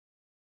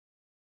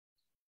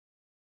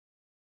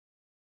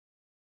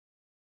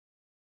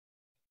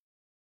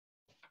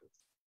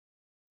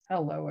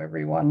Hello,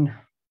 everyone.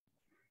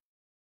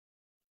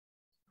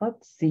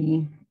 Let's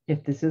see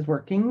if this is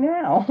working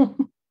now.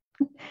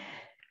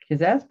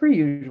 Because as per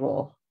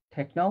usual,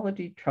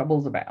 technology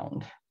troubles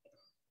abound.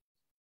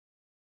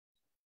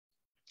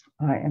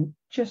 I am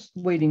just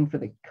waiting for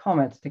the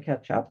comments to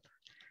catch up.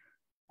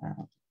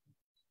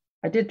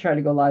 I did try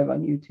to go live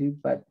on YouTube,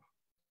 but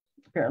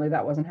apparently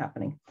that wasn't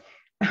happening.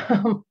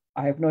 I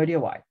have no idea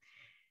why.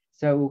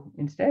 So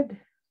instead,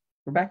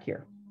 we're back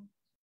here.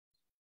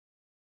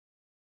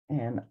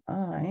 And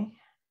I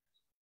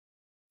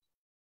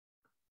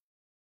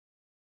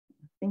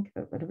think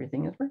that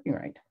everything is working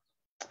right.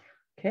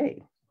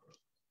 Okay.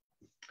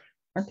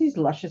 Aren't these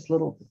luscious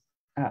little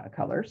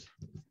colors?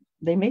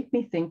 They make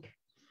me think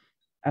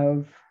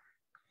of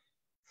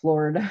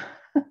Florida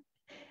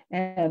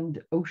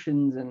and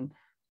oceans and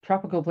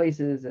tropical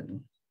places.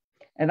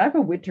 And I'm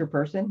a winter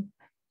person,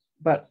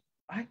 but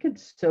I could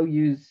so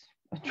use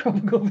a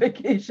tropical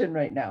vacation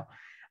right now.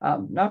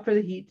 Not for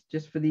the heat,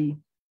 just for the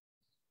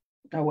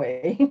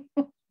away.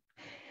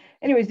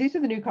 Anyways, these are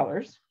the new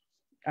colors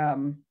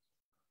that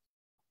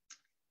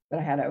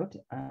I had out.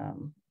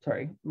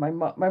 Sorry, my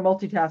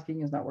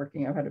multitasking is not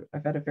working.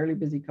 I've had a fairly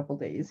busy couple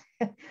days.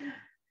 And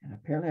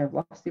apparently I've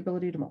lost the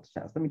ability to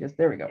multitask. Let me just,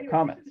 there we go,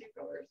 comments.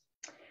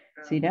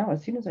 See now,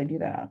 as soon as I do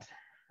that,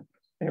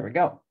 there we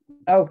go.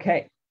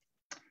 Okay.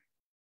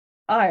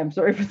 I am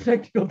sorry for the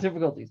technical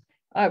difficulties.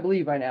 I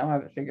believe I now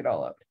have it figured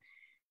all out.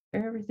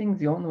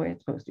 Everything's going the way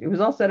it's supposed to. It was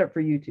all set up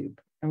for YouTube.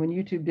 And when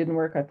YouTube didn't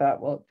work, I thought,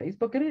 well,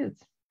 Facebook it is.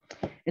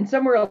 And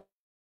somewhere else,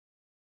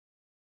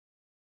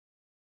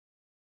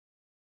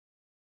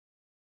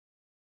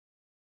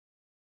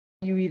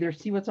 you either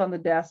see what's on the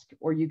desk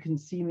or you can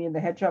see me in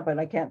the headshot, but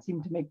I can't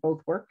seem to make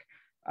both work.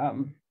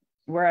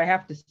 Where I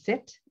have to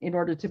sit in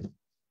order to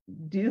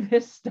do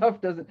this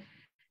stuff doesn't.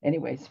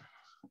 Anyways,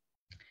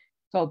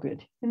 it's all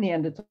good. In the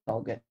end, it's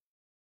all good.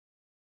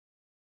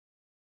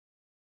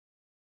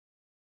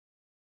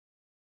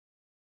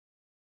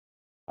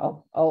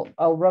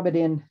 I'll rub it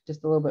in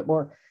just a little bit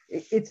more.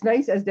 It's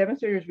nice as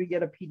demonstrators, we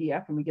get a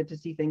PDF and we get to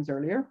see things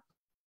earlier.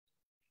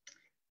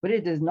 But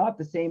it is not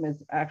the same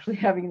as actually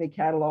having the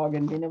catalog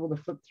and being able to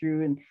flip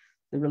through and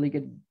the really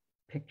good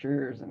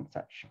pictures and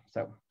such.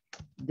 So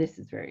this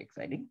is very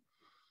exciting.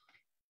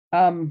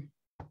 I'm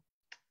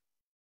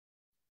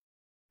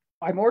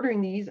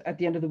ordering these at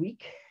the end of the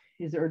week,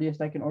 is the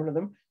earliest I can order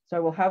them. So I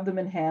will have them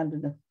in hand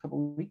in a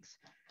couple of weeks.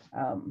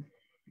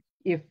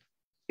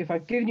 If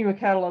I've given you a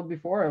catalog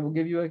before, I will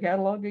give you a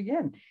catalog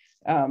again.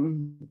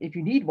 If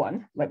you need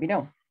one, let me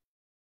know.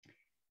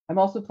 I'm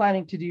also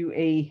planning to do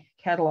a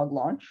catalog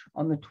launch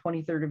on the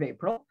 23rd of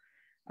April,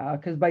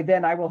 because by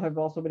then I will have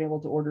also been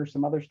able to order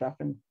some other stuff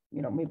and,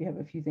 you know, maybe have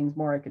a few things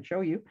more I could show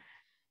you.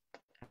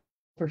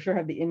 For sure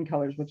have the in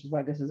colors, which is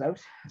why this is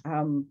out,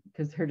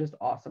 because they're just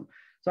awesome.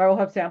 So I will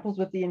have samples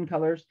with the in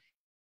colors.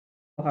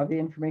 I'll have the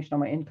information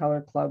on my in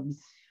color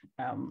clubs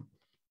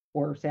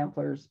or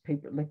samplers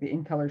paper, like the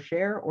in color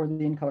share or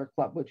the in color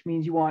club, which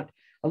means you want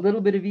a little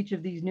bit of each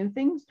of these new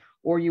things,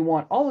 or you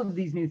want all of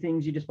these new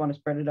things, you just want to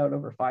spread it out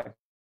over 5.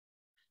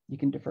 You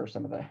can defer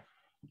some of the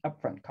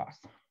upfront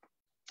costs.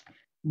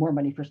 More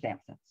money for stamp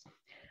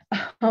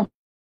sets. Going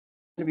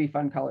to be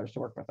fun colors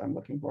to work with. I'm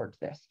looking forward to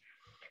this.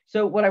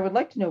 So what I would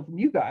like to know from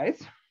you guys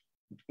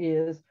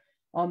is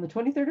on the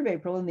 23rd of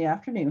April in the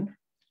afternoon,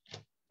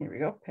 here we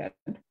go, pen.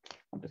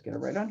 I'm just going to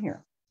write on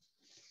here.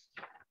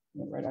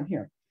 Right on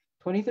here.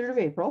 23rd of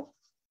April,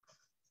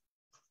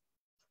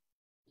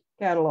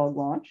 catalog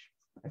launch.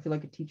 I feel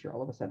like a teacher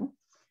all of a sudden.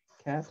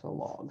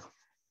 Catalog.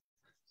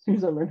 As soon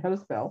as I learn how to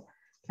spell.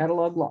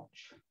 Catalog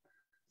launch.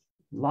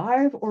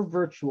 Live or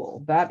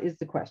virtual? That is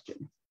the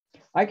question.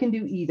 I can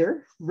do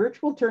either.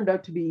 Virtual turned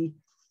out to be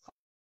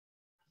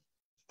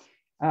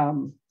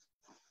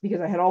because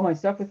I had all my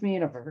stuff with me,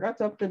 and if I forgot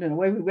something, and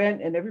away we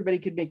went, and everybody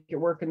could make it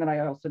work. And then I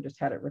also just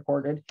had it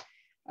recorded.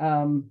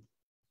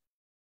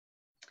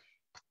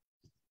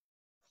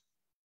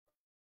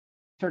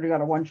 Sort of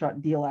got a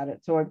one-shot deal at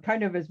it. So I've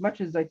kind of, as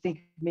much as I think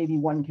maybe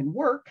one can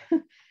work,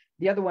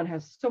 the other one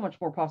has so much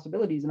more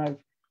possibilities, and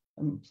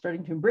I'm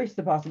starting to embrace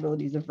the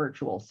possibilities of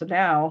virtual. So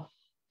now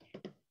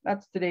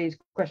that's today's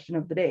question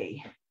of the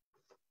day.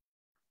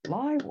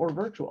 Live or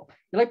virtual?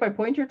 You like my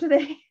pointer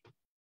today?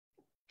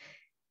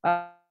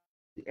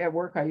 At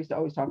work, I used to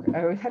always talk.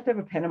 I always had to have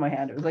a pen in my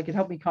hand. It was like it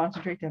helped me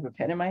concentrate to have a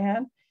pen in my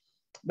hand.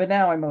 But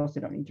now I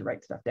mostly don't need to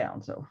write stuff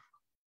down. So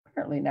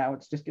apparently now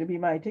it's just going to be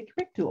my take your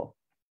pick tool.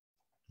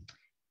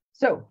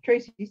 So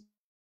Tracey,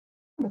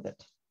 with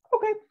it.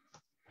 Okay.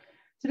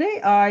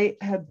 Today I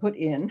had put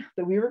in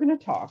that we were going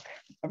to talk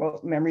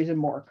about memories and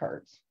more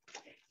cards.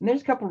 And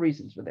there's a couple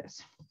reasons for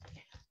this.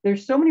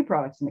 There's so many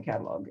products in the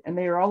catalog, and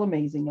they are all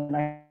amazing, and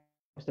I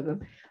most of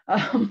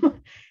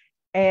them.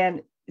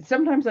 And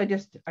sometimes I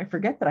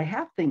forget that I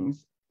have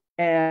things,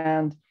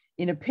 and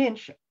in a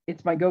pinch,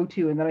 it's my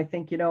go-to. And then I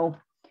think, you know,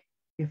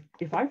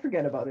 if I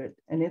forget about it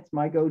and it's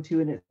my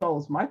go-to and it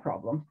solves my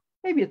problem,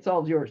 maybe it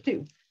solves yours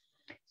too.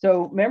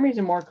 So memories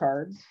and more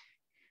cards.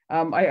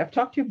 I've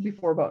talked to you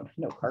before about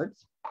note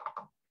cards,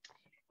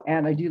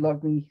 and I do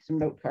love me some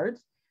note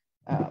cards.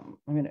 I'm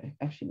going to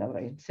actually, now that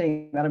I'm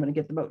saying that, I'm going to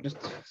get them out just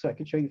so I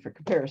can show you for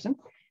comparison,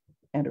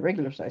 and a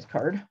regular size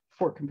card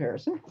for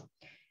comparison.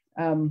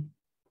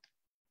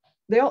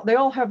 They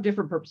all have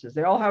different purposes.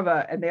 They all have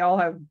and they all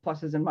have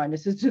pluses and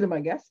minuses to them,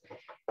 I guess.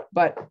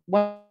 But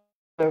one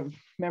of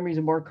Memories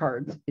of More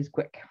cards is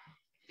quick.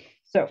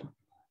 So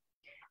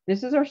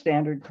this is our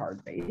standard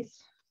card base.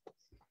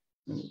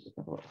 This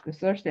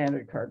is our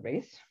standard card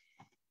base.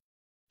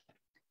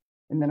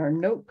 And then our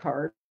note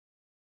card,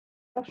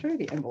 I'll show you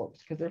the envelopes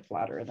because they're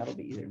flatter and that'll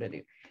be easier to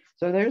do.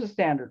 So there's a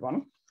standard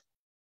one.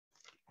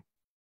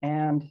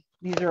 And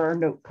these are our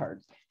note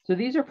cards. So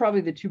these are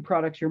probably the two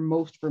products you're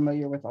most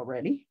familiar with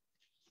already,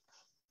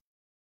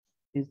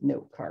 is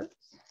note cards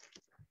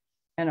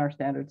and our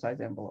standard size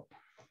envelope.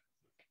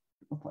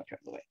 I'll point you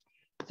out of the way.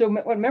 So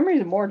what Memories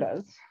of More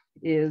does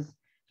is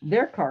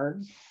their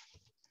cards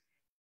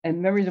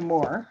and Memories of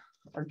More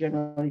are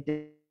generally,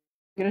 I'm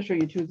going to show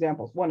you two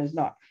examples. One is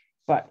not,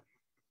 but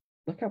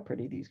look how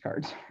pretty these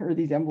cards or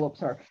these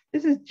envelopes are.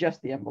 This is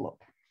just the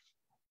envelope.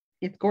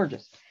 It's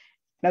gorgeous.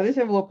 Now this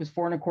envelope is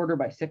 4 1/4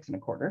 by 6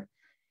 1/4.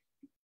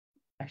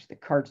 Actually,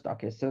 the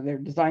cardstock is, so they're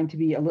designed to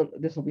be a little,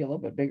 this will be a little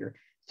bit bigger.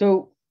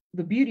 So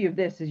the beauty of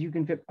this is you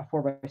can fit a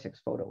 4 by 6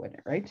 photo in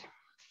it, right?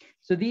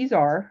 So these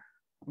are,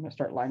 I'm gonna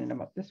start lining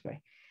them up this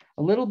way,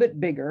 a little bit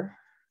bigger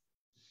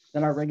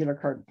than our regular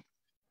card,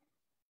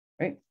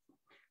 right?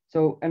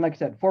 So, and like I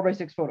said, 4 by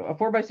 6 photo, a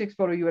 4 by 6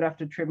 photo, you would have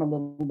to trim a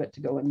little bit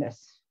to go in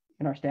this,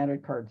 in our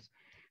standard cards,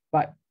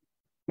 but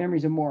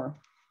Memories of More,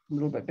 a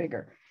little bit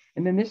bigger.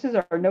 And then this is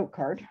our note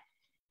card.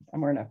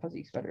 I'm wearing a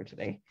fuzzy sweater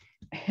today,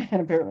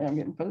 and apparently I'm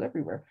getting fuzz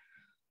everywhere.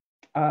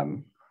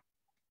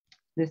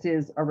 This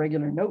is a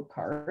regular note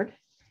card,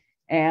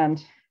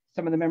 and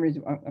some of the memories,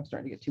 I'm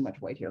starting to get too much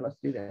white here. Let's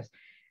do this.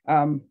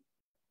 The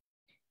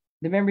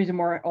Memories of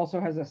More also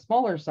has a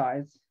smaller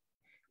size,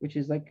 which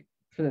is like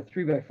for the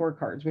 3 by 4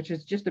 cards, which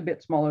is just a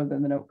bit smaller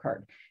than the note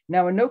card.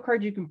 Now, a note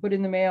card you can put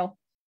in the mail.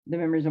 The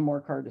Memories of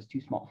More card is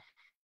too small.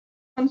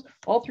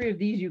 All three of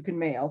these you can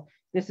mail.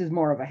 This is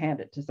more of a hand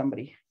it to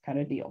somebody kind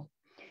of deal.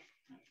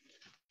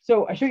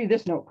 So I show you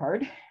this note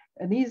card,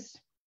 and these,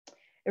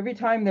 every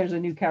time there's a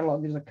new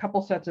catalog, there's a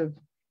couple sets of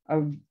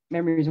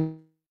memories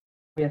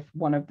with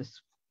one of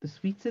the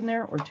suites in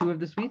there, or 2 of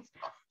the suites.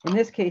 In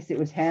this case, it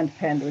was hand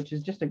penned, which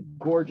is just a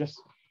gorgeous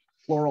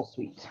floral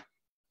suite.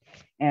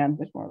 And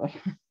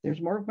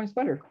there's more of my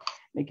sweater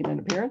making an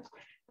appearance.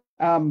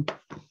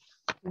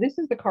 This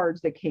is the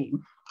cards that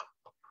came.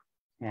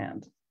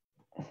 And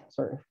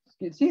sorry,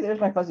 see, there's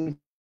my fuzzy.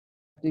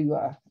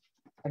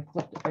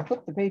 I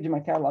flipped the page in my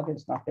catalog and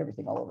just knocked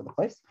everything all over the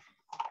place.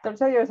 I'll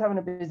tell you, I was having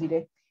a busy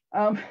day.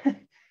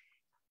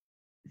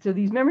 So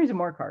these Memories of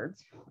More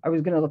cards, I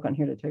was going to look on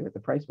here to tell you what the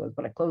price was,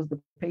 but I closed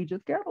the page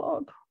of the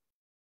catalog.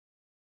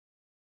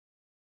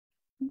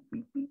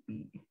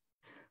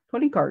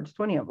 20 cards,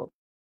 20 envelopes.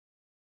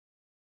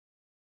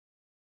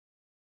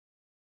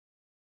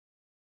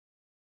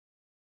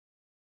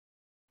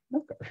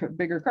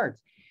 Bigger cards.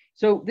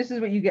 So this is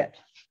what you get.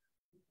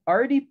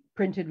 Already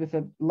printed with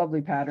a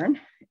lovely pattern,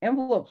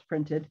 envelopes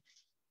printed.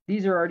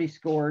 These are already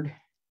scored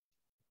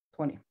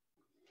 20.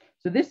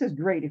 So this is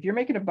great. If you're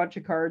making a bunch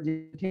of cards,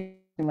 anything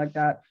like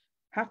that,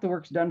 half the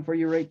work's done for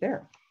you right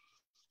there.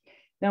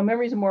 Now,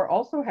 Memories of More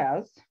also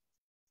has,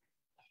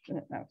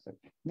 now so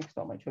I mixed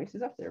all my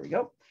choices up. There we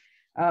go.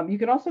 You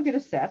can also get a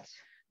set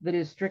that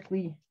is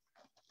strictly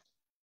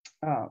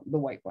the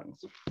white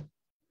ones,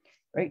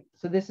 right?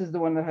 So this is the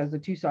one that has the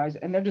 2 sides,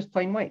 and they're just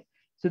plain white.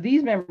 So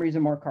these Memories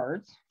of More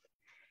cards,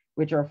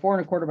 which are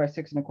 4 1/4 by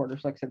 6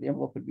 1/4. So like I said, the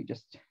envelope would be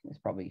just, it's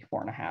probably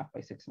 4 1/2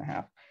 by 6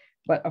 1/2,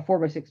 but a 4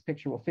 by 6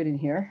 picture will fit in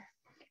here.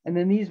 And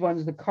then these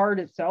ones, the card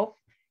itself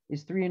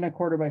is 3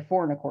 1/4 by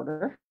 4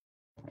 1/4.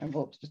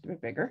 Envelope's just a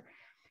bit bigger.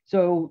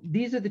 So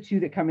these are the 2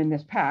 that come in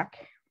this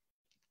pack,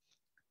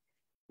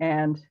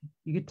 and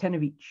you get 10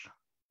 of each.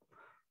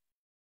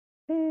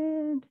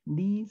 And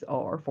these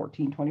are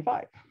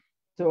 $14.25.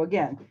 So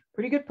again,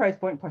 pretty good price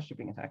point plus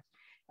shipping and tax.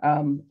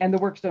 And the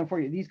work's done for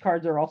you. These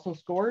cards are also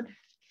scored.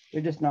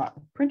 They're just not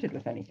printed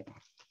with anything.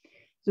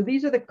 So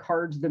these are the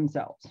cards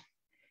themselves.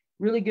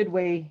 Really good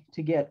way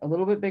to get a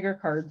little bit bigger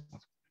cards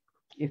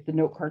if the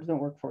note cards don't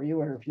work for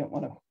you, or if you don't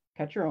want to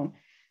cut your own.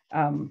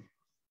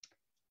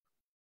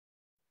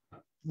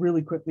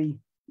 Really quickly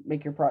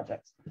make your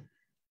projects.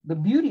 The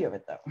beauty of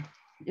it, though,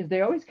 is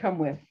they always come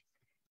with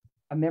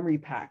a memory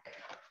pack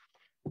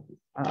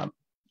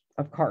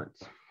of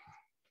cards.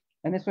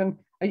 And this one,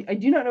 I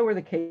do not know where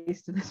the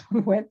case to this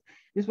one went.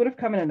 This would have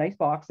come in a nice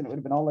box and it would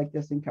have been all like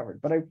this and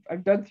covered. But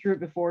I've dug through it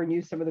before and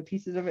used some of the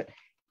pieces of it.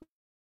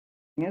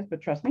 Yes,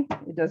 but trust me,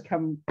 it does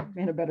come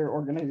in a better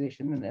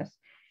organization than this.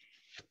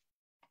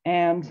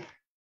 And so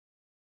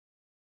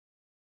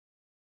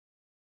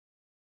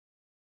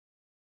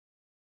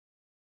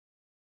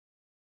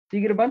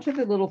you get a bunch of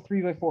the little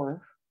 3 by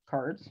 4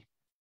 cards.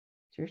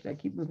 Seriously, I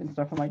keep moving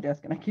stuff on my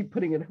desk and I keep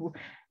putting it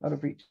out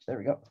of reach. There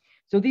we go.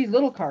 So these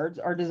little cards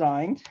are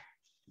designed.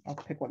 I'll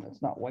pick one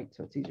that's not white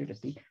so it's easier to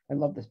see. I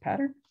love this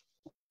pattern.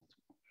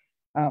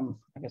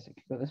 I guess I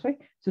could go this way.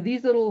 So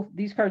these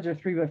cards are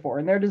 3x4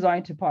 and they're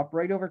designed to pop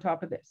right over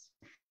top of this.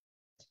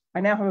 I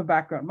now have a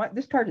background.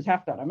 This card is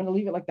half done. I'm going to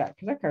leave it like that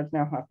because that card's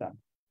now half done.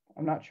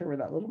 I'm not sure where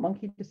that little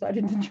monkey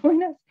decided to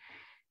join us.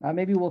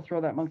 Maybe we'll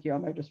throw that monkey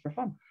on there just for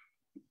fun.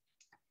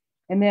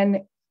 And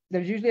then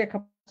there's usually a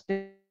couple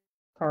sticker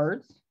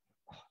cards.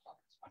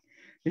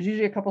 There's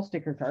usually a couple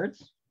sticker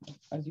cards.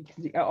 As you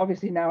can see,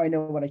 obviously now I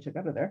know what I took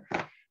out of there.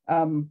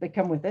 They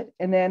come with it.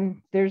 And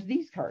then there's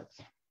these cards.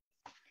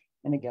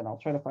 And again, I'll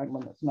try to find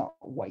one that's not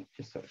white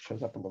just so it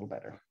shows up a little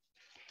better.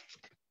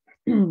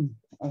 Oh,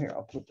 here,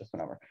 I'll flip this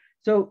one over.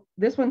 So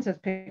this one says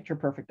picture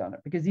perfect on it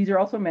because these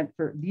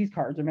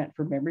cards are meant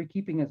for memory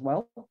keeping as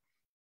well.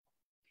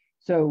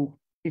 So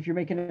if you're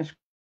making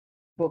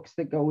books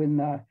that go in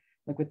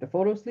like with the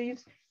photo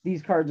sleeves,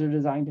 these cards are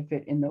designed to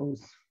fit in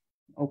those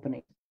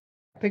openings.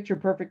 Picture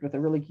perfect with a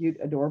really cute,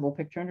 adorable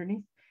picture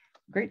underneath.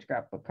 Great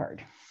scrapbook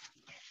card.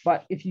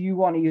 But if you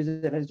want to use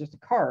it as just a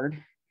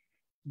card,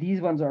 these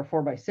ones are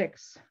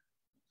 4x6,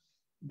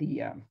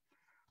 the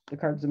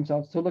cards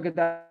themselves. So look at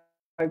that.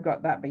 I've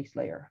got that base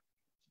layer.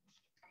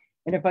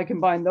 And if I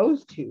combine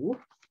those two,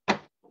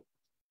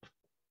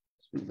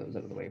 move those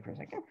out of the way for a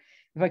second.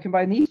 If I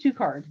combine these two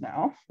cards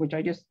now, which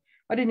I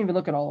didn't even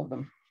look at all of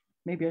them.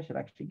 Maybe I should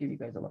actually give you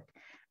guys a look.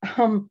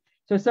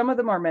 So some of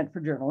them are meant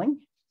for journaling,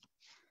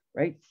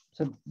 right?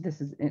 So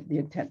this is the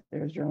intent.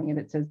 There's journaling and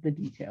it says the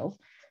details.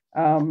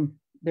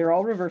 They're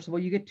all reversible.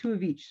 You get 2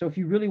 of each. So if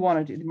you really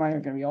wanted to, mine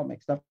are going to be all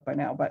mixed up by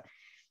now, but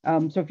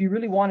so if you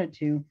really wanted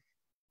to,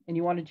 and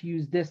you wanted to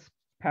use this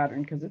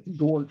pattern because it's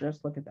gorgeous,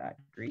 look at that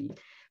green,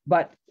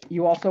 but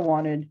you also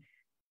wanted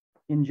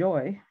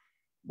enjoy,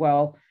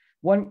 well,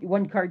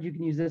 one card you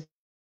can use this,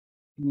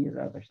 you can use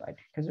the other side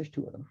because there's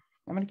 2 of them.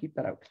 I'm going to keep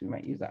that out because we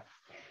might use that.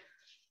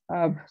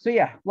 So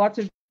yeah, lots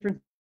of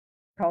different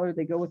colors.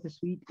 They go with the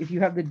suite. If you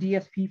have the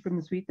DSP from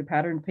the suite, the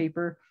patterned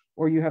paper,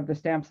 or you have the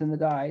stamps and the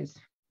dies,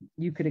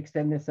 you could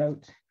extend this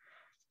out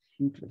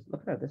hugely.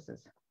 Look at how this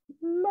is.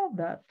 Love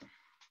that.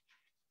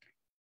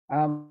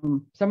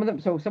 Some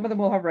of them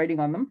will have writing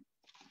on them,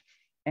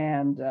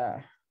 and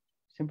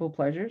simple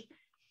pleasures.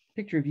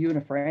 Picture of you and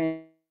a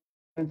friend,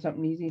 and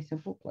something easy,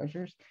 simple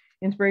pleasures.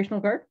 Inspirational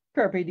card,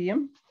 carpe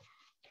diem.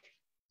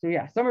 So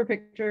yeah, some are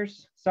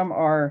pictures, some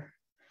are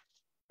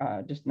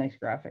just nice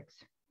graphics.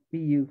 Be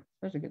you.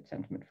 There's a good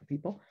sentiment for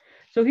people.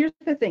 So here's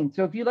the thing.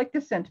 So if you like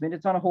this sentiment,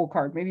 it's on a whole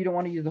card. Maybe you don't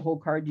want to use the whole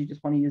card. You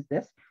just want to use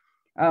this.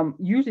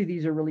 Usually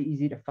these are really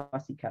easy to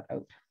fussy cut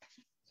out.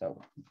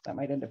 So that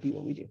might end up being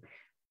what we do.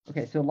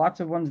 Okay, so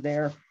lots of ones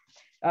there.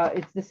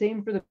 It's the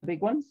same for the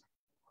big ones.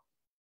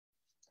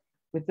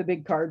 With the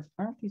big cards,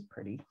 aren't these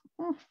pretty?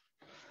 Oh.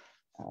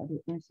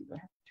 Let me see. Do I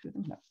have 2 of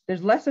them? No.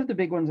 There's less of the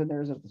big ones than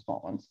there is of the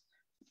small ones.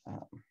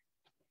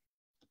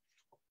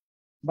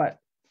 But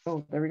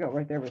oh, there we go,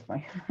 right there with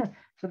my.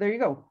 So there you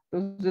go.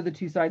 Those are the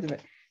 2 sides of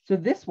it. So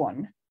this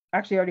one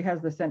actually already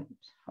has the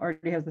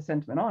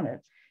sentiment on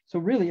it. So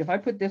really, if I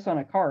put this on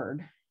a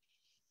card,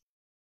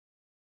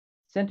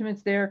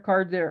 sentiments there,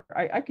 card there,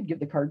 I could give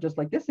the card just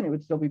like this and it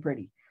would still be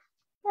pretty.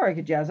 Or I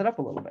could jazz it up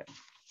a little bit.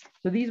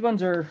 So these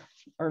ones are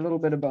a little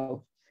bit of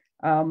both.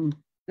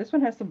 This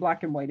one has some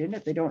black and white in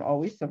it. They don't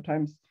always.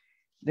 Sometimes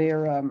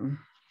they're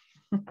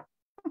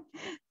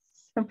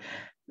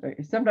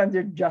sometimes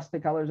they're just the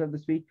colors of the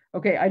suite.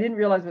 Okay, I didn't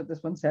realize what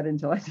this one said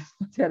until I just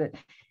looked at it.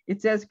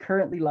 It says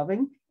currently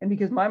loving, and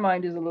because my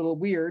mind is a little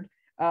weird,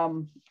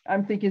 I'm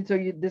thinking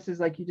this is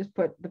like you just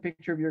put the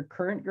picture of your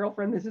current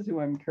girlfriend. This is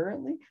who I'm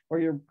currently, or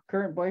your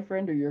current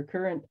boyfriend, or your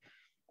current,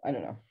 I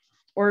don't know,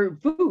 or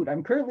food.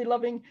 I'm currently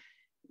loving.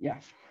 Yeah.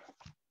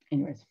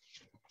 Anyways,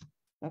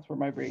 that's where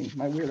my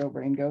weirdo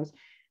brain goes.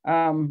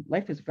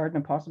 Life is a garden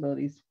of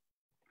possibilities.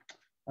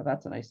 Oh,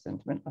 that's a nice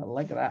sentiment. I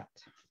like that.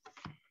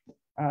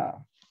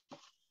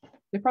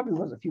 There probably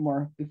was a few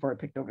more before I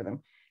picked over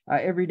them.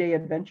 Everyday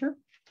adventure.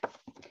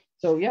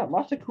 So yeah,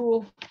 lots of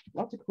cool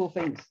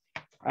things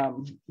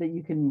that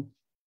you can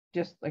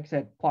just, like I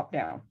said, plop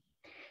down.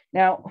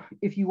 Now,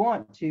 if you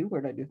want to,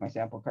 where did I do with my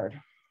sample card?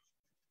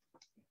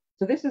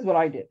 So this is what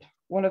I did.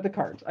 One of the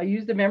cards. I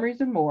used the Memories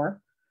and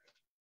More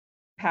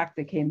pack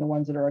that came, the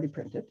ones that are already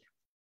printed.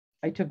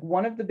 I took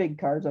one of the big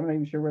cards. I'm not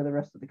even sure where the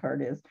rest of the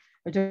card is.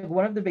 I took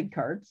one of the big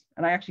cards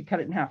and I actually cut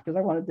it in half because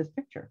I wanted this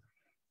picture.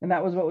 And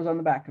that was what was on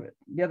the back of it.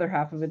 The other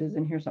half of it is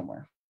in here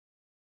somewhere.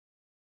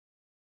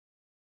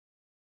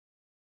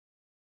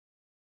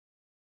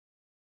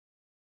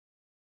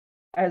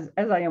 As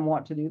I am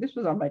wont to do, this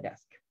was on my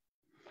desk.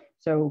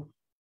 So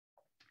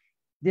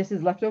this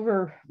is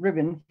leftover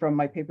ribbon from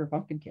my paper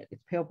pumpkin kit.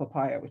 It's pale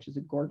papaya, which is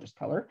a gorgeous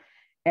color.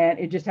 And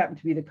it just happened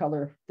to be the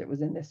color that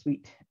was in this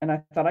suite. And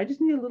I thought, I just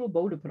need a little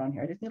bow to put on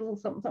here. I just need a little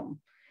something, something.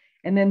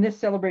 And then this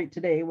Celebrate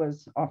Today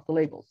was off the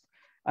labels.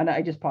 And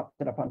I just popped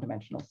it up on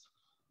dimensionals.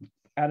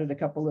 Added a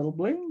couple little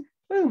bling,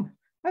 boom.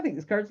 I think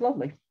this card's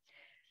lovely.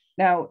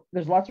 Now,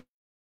 there's lots of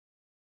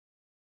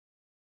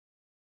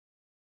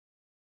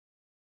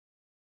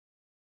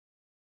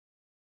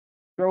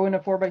throw in a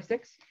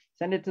 4x6,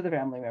 send it to the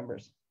family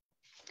members.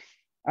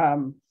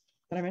 Did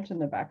I mention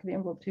the back of the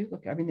envelope too?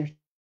 Look, I mean, there's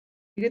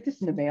You get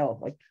this in the mail,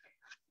 like,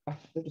 oh,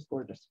 they're just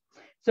gorgeous.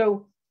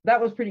 So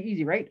that was pretty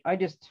easy, right? I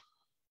just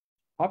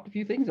popped a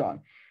few things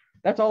on.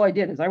 That's all I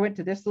did is I went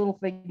to this little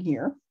thing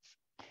here.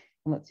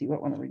 And let's see,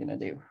 what one are we going to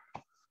do?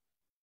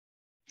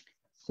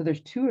 So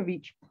there's 2 of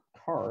each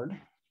card.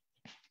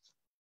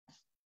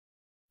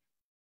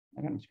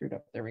 I got them screwed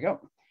up. There we go.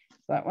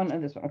 That one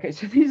and this one. Okay,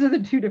 so these are the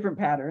 2 different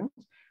patterns.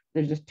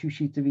 There's just 2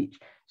 sheets of each.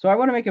 So I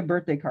want to make a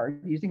birthday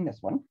card using this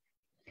one.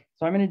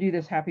 So I'm going to do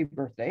this happy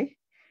birthday.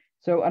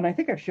 So, and I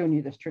think I've shown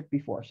you this trick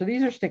before. So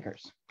these are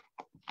stickers,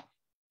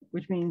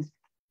 which means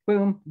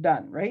boom,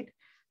 done, right?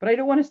 But I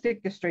don't want to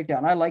stick this straight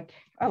down. I like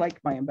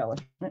my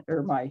embellishment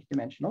or my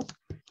dimensionals.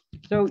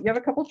 So you have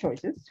a couple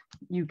choices.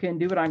 You can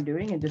do what I'm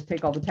doing and just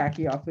take all the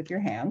tacky off with your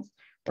hands,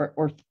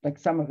 or like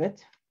some of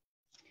it.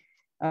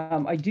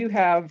 I do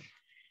have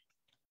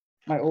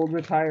my old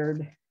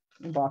retired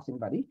embossing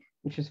buddy,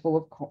 which is full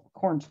of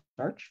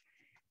cornstarch.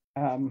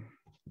 And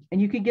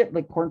you can get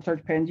like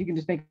cornstarch pens. You can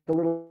just make a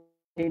little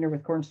container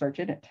with cornstarch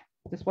in it.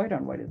 This white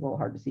on white is a little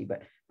hard to see,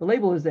 but the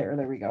label is there.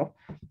 There we go.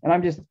 And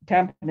I'm just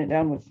tamping it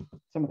down with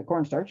some of the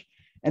cornstarch,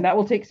 and that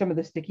will take some of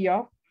the sticky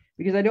off,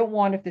 because I don't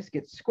want, if this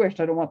gets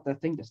squished, I don't want the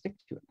thing to stick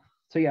to it.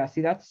 So yeah,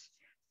 see, that's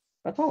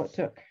all it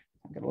took.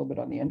 I got a little bit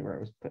on the end where I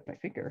was putting my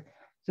finger.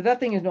 So that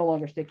thing is no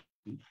longer sticky.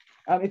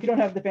 If you don't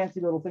have the fancy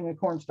little thing of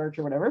cornstarch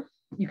or whatever,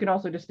 you can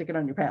also just stick it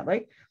on your pant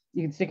leg.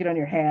 You can stick it on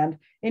your hand,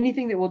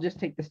 anything that will just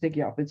take the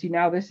sticky off. But see,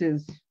 now this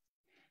is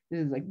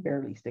like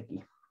barely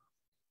sticky.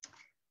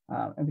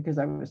 And because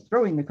I was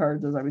throwing the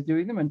cards as I was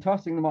doing them and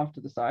tossing them off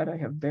to the side, I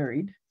have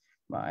buried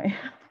my,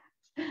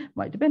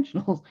 my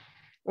dimensionals.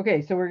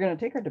 Okay, so we're going to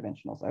take our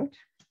dimensionals out.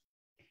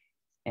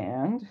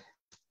 And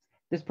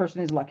this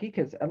person is lucky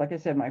because, like I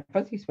said, my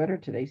fuzzy sweater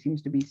today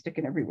seems to be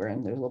sticking everywhere,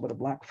 and there's a little bit of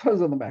black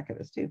fuzz on the back of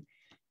this too.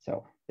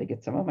 So they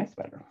get some of my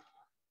sweater.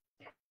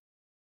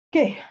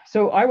 Okay,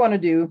 so I want to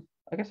do,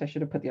 I guess I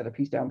should have put the other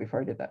piece down before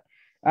I did that.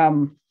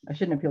 I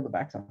shouldn't have peeled the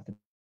backs off.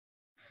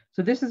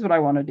 So this is what I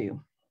want to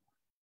do.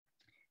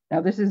 Now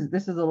this is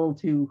a little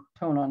too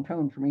tone on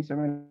tone for me, so I'm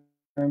going to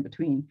go in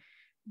between,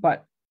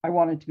 but I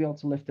wanted to be able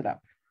to lift it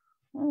up.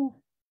 Oh,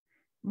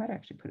 I might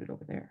actually put it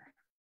over there.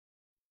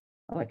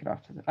 I like it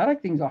off to the, I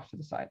like things off to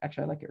the side.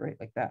 Actually, I like it right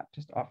like that,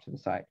 just off to the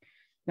side.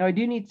 Now I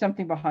do need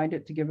something behind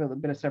it to give it a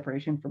bit of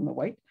separation from the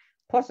white.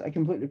 Plus I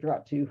completely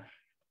forgot to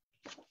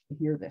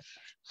hear this.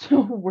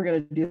 So we're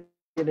going to do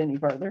it any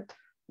farther,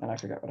 and I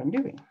forgot what I'm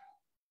doing.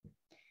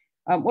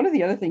 One of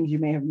the other things you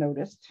may have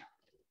noticed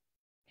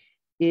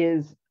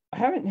is I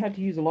haven't had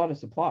to use a lot of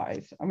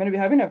supplies. I'm going to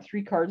have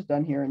 3 cards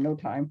done here in no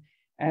time.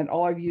 And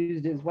all I've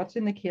used is what's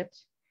in the kit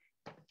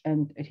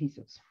and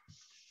adhesives.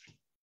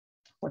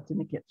 What's in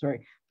the kit,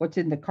 sorry. What's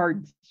in the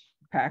cards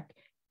pack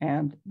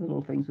and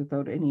little things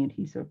without any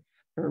adhesive,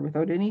 or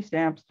without any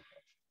stamps,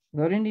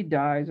 without any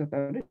dies,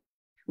 without it,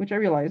 which I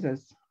realize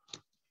as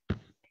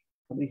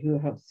somebody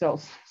who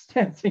sells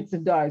stamps, things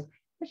and dies,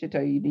 I should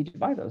tell you, you need to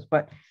buy those.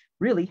 But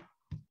really,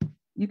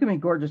 you can make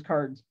gorgeous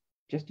cards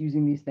just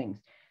using these things.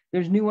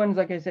 There's new ones,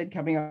 like I said,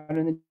 coming out,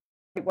 and the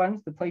white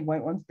ones, the plain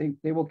white ones,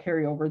 they will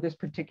carry over. This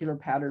particular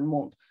pattern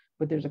won't,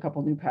 but there's a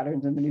couple new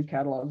patterns in the new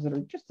catalogs that are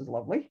just as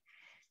lovely.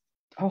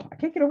 Oh, I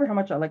can't get over how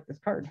much I like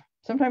this card.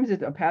 Sometimes a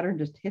pattern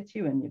just hits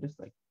you and you're just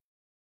like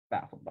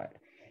baffled by it.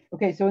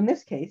 Okay, so in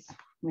this case,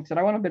 like I said,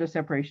 I want a bit of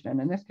separation, and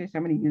in this case,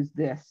 I'm going to use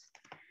this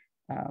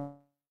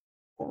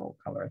coral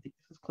color. I think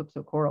this is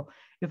Calypso Coral.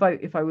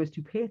 If I was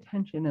to pay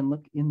attention and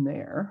look in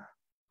there,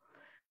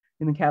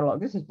 in the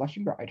catalog, this is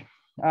Blushing Bride.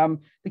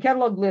 The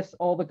catalog lists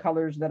all the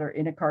colors that are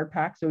in a card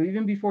pack. So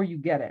even before you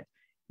get it,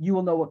 you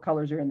will know what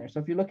colors are in there. So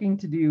if you're looking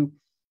to do,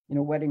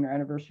 wedding or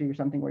anniversary or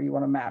something where you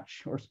want to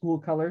match, or school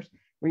colors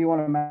where you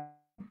want to match,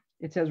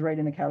 it says right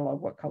in the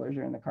catalog what colors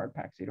are in the card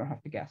pack, so you don't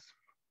have to guess.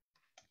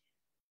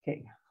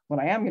 Okay, what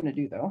I am going to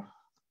do though,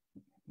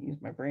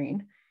 use my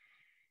brain.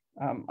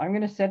 I'm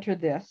going to center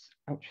this,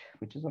 ouch,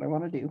 which is what I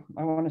want to do.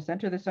 I want to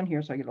center this on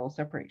here so I get a little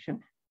separation.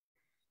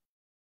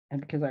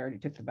 And because I already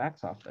took the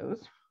backs off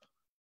those.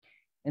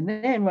 And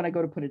then when I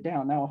go to put it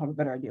down, now I'll have a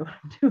better idea what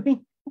I'm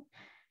doing.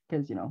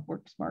 Because,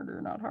 work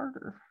smarter, not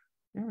harder.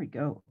 There we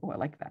go. Oh, I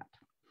like that.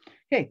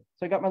 Okay,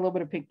 so I got my little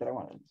bit of pink that I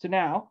wanted. So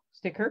now,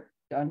 sticker,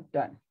 done,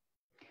 done.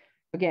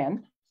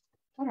 Again,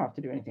 I don't have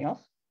to do anything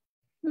else.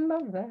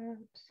 Love that.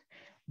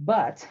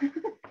 But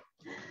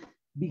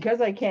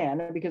because I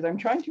can, because I'm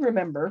trying to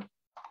remember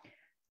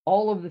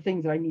all of the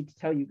things that I need to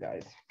tell you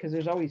guys, because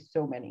there's always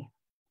so many.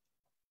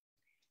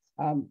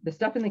 The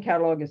stuff in the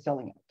catalog is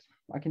selling out.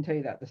 I can tell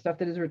you that. The stuff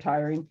that is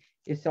retiring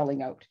is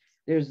selling out.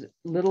 There's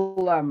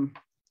little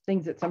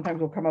things that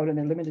sometimes will come out in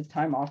their limited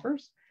time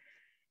offers.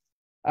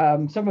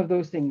 Some of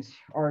those things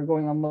are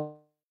going on low.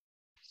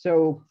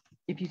 So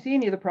if you see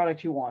any of the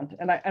products you want,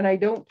 and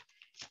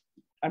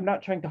I'm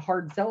not trying to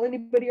hard sell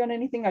anybody on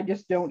anything. I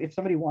just don't, if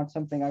somebody wants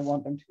something, I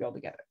want them to be able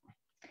to get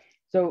it.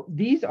 So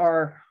these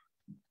are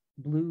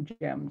blue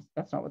gems.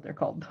 That's not what they're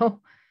called though.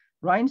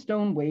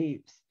 Rhinestone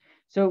waves.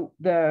 So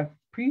the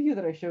preview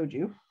that I showed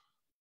you,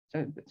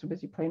 so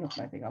busy playing with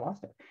my thing, I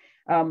lost it.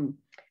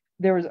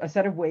 there was a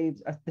set of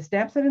waves. The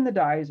stamp set and the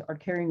dies are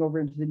carrying over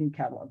into the new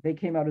catalog. They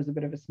came out as a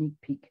bit of a sneak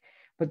peek,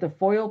 but the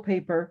foil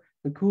paper,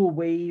 the cool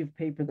wave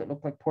paper that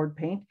looked like poured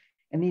paint,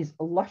 and these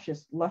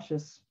luscious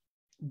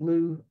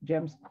blue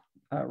gems,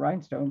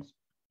 rhinestones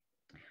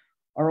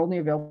are only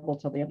available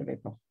till the end of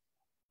April.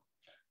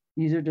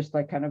 These are just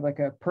like kind of like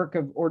a perk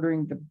of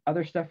ordering the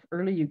other stuff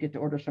early. You get to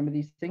order some of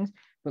these things,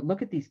 but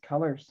look at these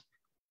colors.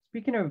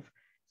 Speaking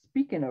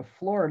of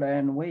Florida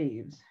and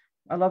waves,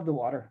 I love the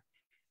water,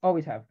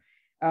 always have.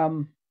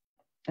 And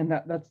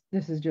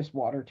this is just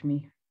water to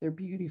me. They're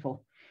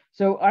beautiful.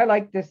 So I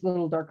like this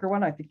little darker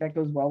one. I think that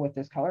goes well with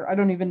this color. I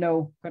don't even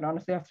know, quite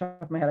honestly, off the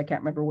top of my head, I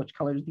can't remember which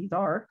colors these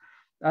are.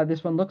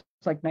 This one looks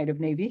like Night of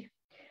Navy.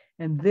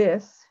 And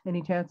this,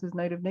 any chances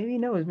Night of Navy?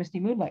 No, is Misty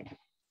Moonlight.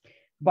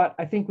 But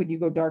I think when you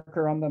go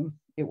darker on them,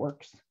 it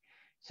works.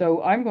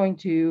 So I'm going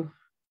to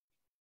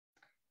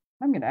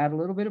add a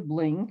little bit of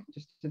bling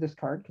just to this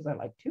card because I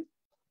like to.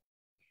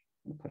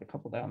 I'm gonna put a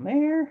couple down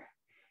there.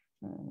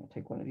 I'm gonna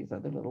take one of these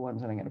other little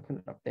ones and I'm gonna put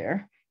it up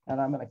there. And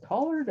I'm gonna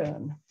call her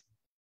done.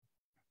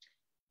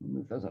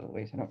 Move those out of the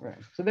way so I don't run.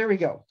 So there we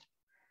go.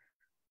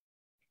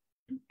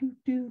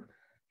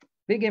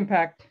 Big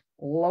impact,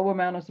 low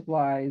amount of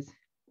supplies,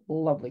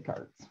 lovely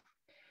cards.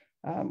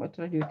 What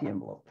did I do with the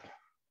envelope?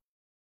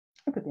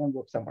 I put the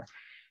envelope somewhere.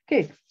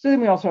 Okay, so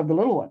then we also have the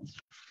little ones.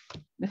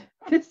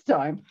 This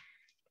time,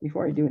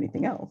 before I do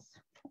anything else,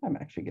 I'm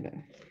actually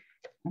gonna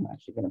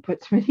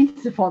put some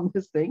adhesive on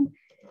this thing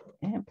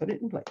and put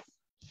it in place.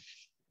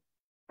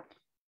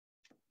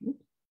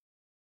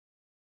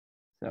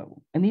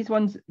 So, and these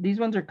ones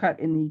are cut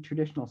in the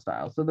traditional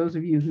style. So those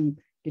of you who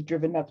get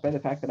driven nuts by the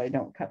fact that I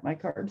don't cut my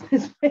cards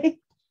this way,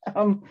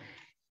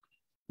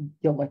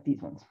 you'll like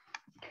these ones.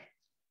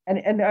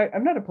 And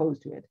I'm not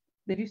opposed to it.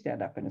 They do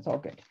stand up and it's all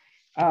good.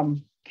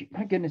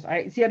 My goodness,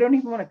 I don't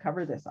even want to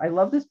cover this. I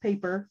love this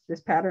paper,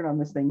 this pattern on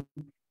this thing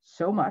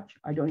so much.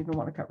 I don't even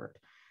want to cover it,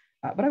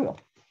 but I will,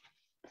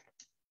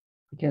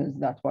 because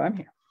that's why I'm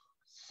here.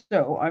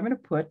 So I'm going to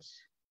put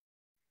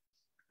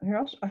here.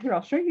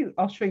 I'll show you.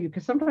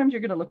 Because sometimes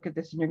you're going to look at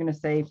this and you're going to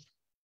say,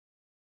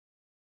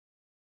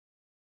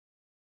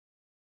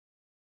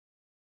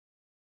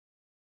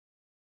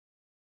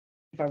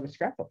 if I was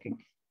scrapbooking,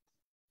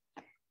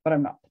 but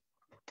I'm not.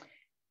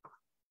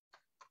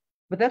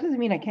 But that doesn't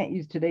mean I can't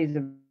use today's.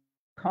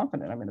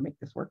 Confident I'm going to make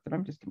this work, but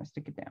I'm just going to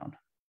stick it down.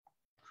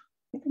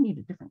 I think I need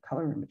a different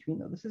color in between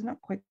though. This is not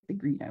quite the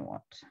green I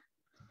want.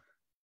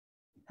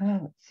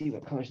 Let's see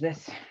what color is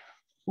this.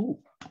 Ooh,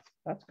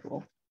 that's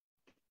cool.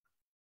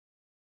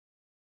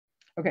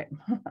 Okay,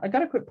 I got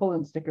to quit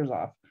pulling stickers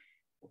off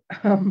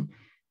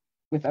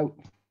without.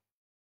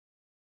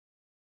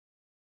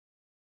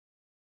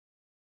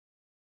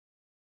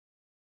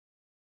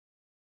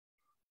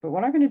 But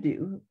what I'm going to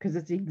do, because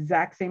it's the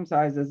exact same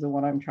size as the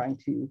one I'm trying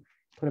to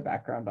put a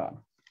background on.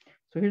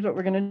 So here's what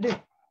we're going to do.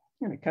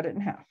 I'm going to cut it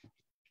in half.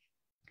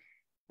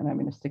 And I'm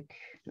going to stick,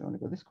 do I want to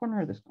go this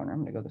corner or this corner? I'm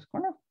going to go this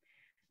corner.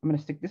 I'm going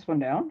to stick this one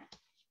down.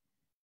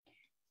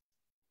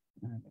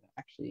 And I'm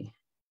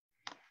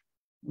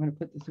going to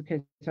put this,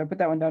 okay, so I put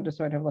that one down just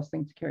so I'd have less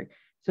things to carry.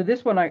 So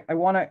this one, I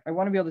want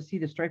to be able to see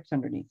the stripes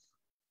underneath.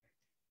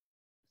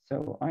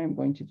 So I am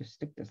going to just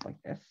stick this like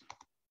this.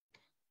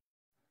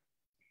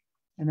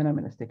 And then I'm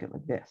going to stick it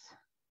like this.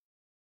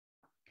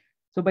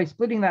 So by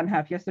splitting that in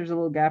half, yes, there's a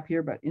little gap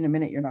here, but in a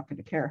minute, you're not going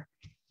to care.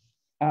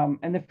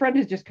 And the front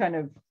is just kind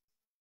of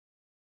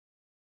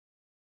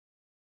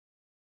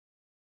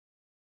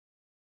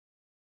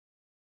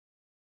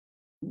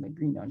the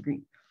green on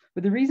green.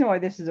 But the reason why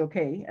this is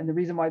okay, and the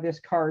reason why this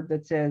card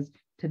that says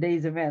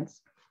today's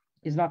events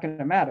is not going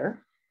to matter,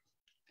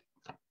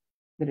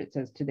 that it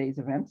says today's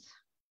events,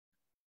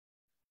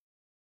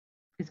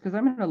 is because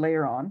I'm going to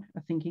layer on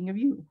a thinking of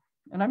you.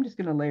 And I'm just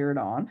going to layer it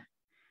on.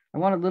 I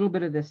want a little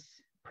bit of this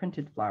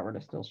printed flower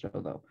to still show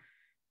though.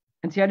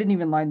 And see, I didn't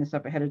even line this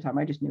up ahead of time.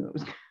 I just knew it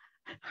was,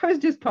 I was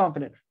just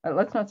confident.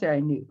 Let's not say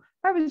I knew.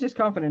 I was just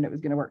confident it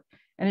was going to work.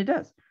 And it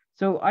does.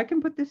 So I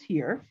can put this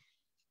here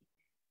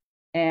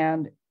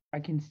and I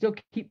can still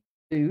keep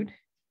food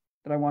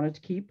that I wanted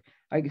to keep.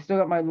 I still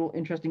got my little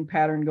interesting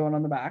pattern going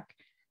on the back.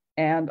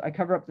 And I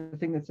cover up the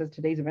thing that says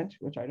today's event,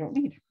 which I don't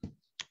need.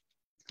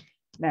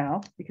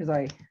 Now, because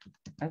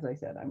as I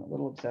said, I'm a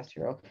little obsessed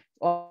here.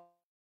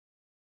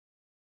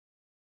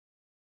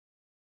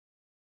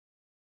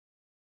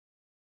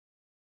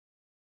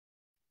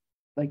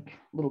 Like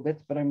little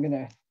bits, but I'm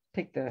gonna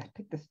take the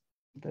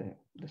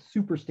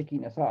super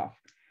stickiness off.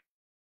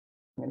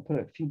 I'm gonna put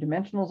a few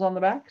dimensionals on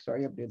the back.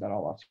 Sorry, I'm doing that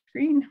all off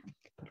screen.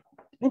 Put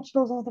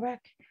dimensionals on the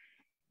back,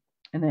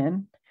 and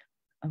then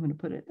I'm gonna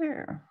put it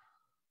there.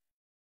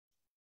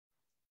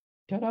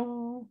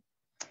 Ta-da!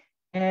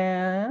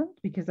 And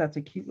because that's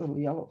a cute little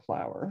yellow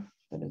flower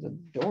that is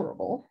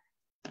adorable.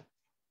 I'm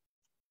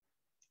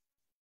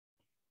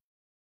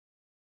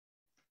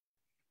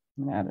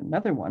gonna add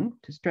another one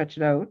to stretch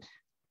it out.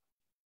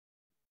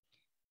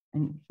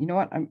 And you know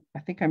what? I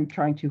think I'm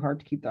trying too hard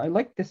to keep that. I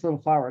like this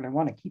little flower and I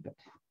want to keep it.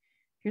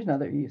 Here's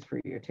another use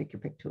for your take your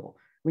pick tool.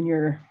 When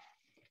you're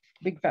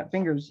big fat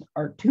fingers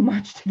are too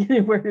much to get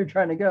it where you're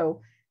trying to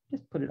go,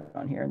 just put it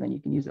on here and then you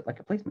can use it like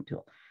a placement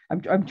tool.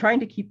 I'm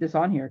trying to keep this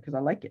on here because I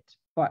like it,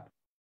 but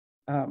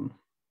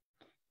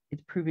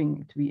it's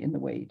proving to be in the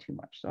way too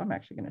much. So I'm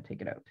actually going to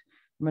take it out.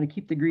 I'm going to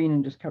keep the green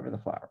and just cover the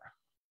flower.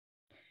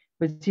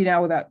 But see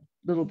now with that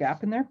little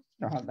gap in there,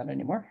 I don't have that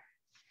anymore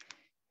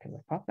because I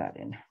popped that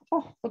in.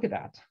 Oh, look at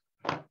that.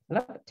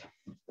 Love it.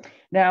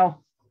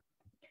 Now,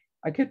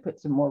 I could put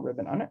some more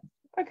ribbon on it.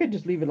 I could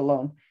just leave it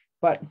alone,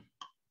 but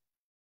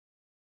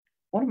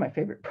one of my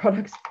favorite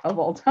products of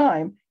all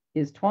time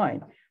is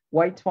twine,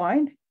 white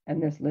twine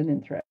and this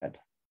linen thread.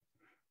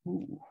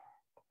 Ooh,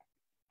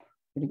 I'm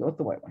gonna go with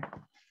the white one.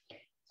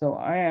 So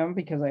I am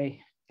because I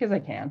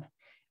can.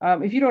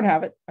 If you don't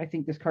have it, I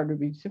think this card would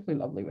be simply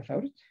lovely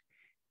without it.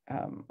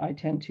 I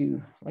tend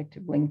to like to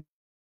bling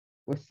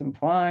with some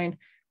twine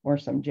or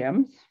some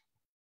gems,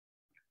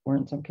 or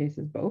in some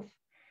cases both.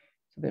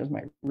 So there's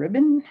my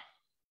ribbon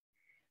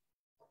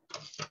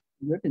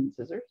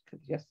scissors,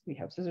 because yes, we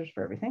have scissors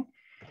for everything.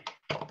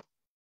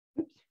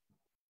 Oops.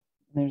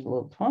 There's a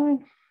little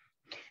twine.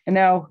 And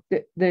now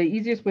the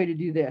easiest way to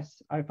do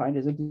this, I find,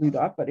 is a glue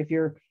dot. But if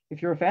you're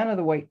a fan of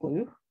the white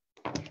glue,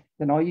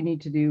 then all you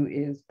need to do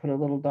is put a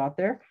little dot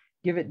there,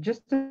 give it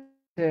just to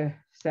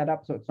set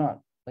up so it's not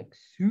like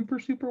super,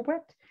 super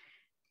wet,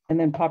 and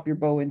then pop your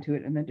bow into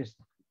it and then just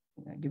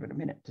give it a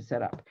minute to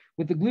set up.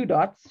 With the glue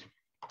dots,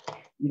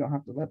 you don't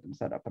have to let them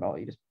set up at all.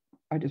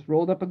 I just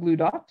rolled up a glue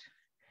dot.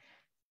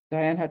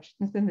 Diane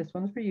Hutchinson, this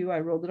one's for you. I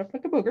rolled it up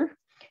like a booger,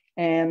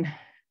 and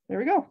there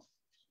we go.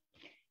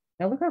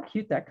 Now look how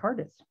cute that card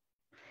is.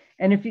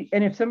 And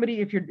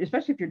especially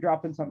if you're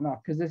dropping something off,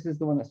 because this is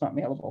the one that's not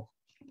mailable.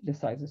 This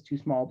size is too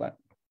small, but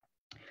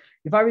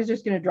if I was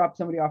just going to drop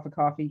somebody off a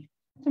coffee,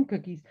 some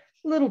cookies,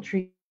 a little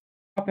treat,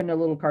 drop in a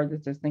little card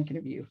that says thinking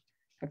of you.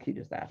 How cute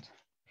is that?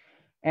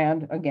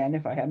 And again,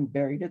 if I hadn't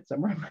buried it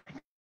somewhere, I might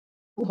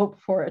hope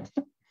for it.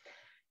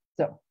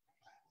 So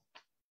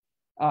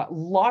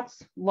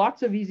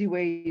lots of easy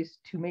ways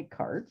to make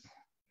cards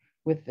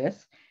with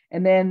this.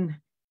 And then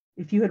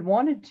if you had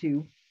wanted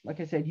to, like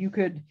I said, you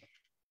could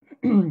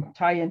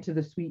tie into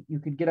the suite. You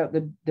could get out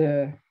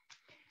the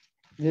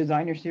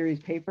designer series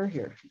paper.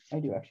 Here, I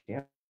do actually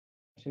have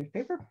series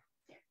paper.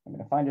 I'm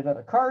going to find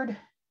another card.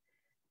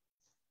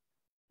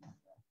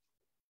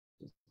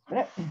 Just a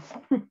minute.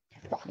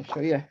 I'll show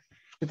you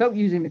without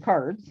using the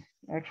cards.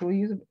 Actually,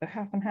 use a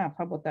half and half.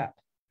 How about that?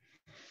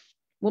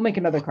 We'll make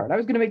another card. I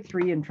was going to make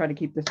 3 and try to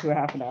keep this to a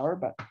half an hour,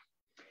 but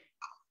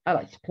I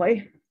like to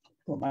play.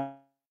 So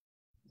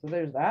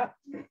there's that.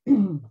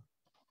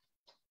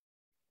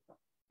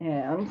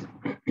 And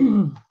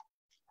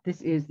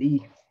this is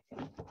the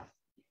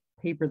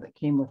paper that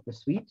came with the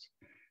suite.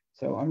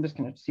 So I'm just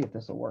going to see if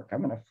this will work.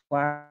 I'm going to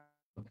flash.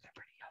 Look at that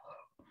pretty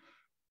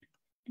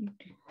yellow.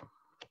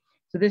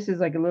 So this is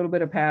like a little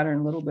bit of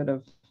pattern, a little bit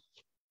of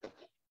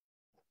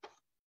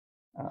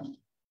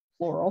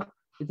floral.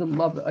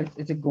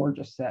 It's a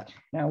gorgeous set.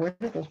 Now, where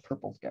did those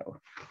purples go?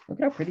 Look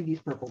at how pretty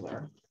these purples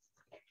are.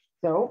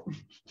 So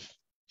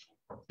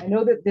I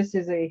know that this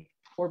is a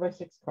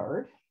 4x6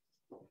 card.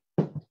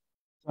 So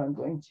I'm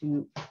going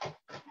to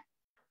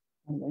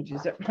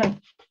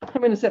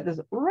set this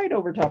right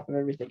over top of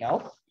everything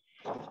else.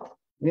 I'm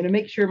going to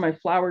make sure my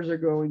flowers are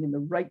going in the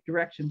right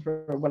direction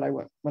for what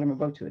I'm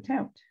about to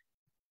attempt.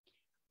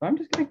 So I'm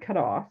just going to cut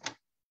off.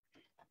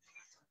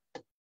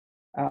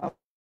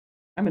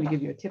 I'm going to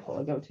give you a tip while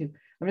I go to.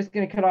 I'm just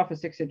going to cut off a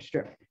 6-inch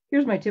strip.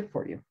 Here's my tip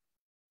for you.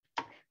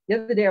 The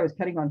other day I was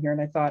cutting on here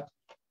and I thought,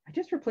 I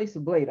just replaced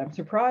the blade. I'm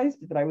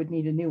surprised that I would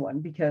need a new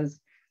one because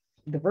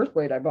the first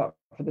blade I bought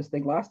for this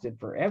thing lasted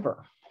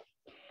forever.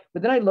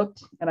 But then I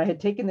looked and I had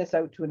taken this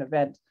out to an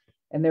event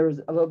and there was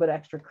a little bit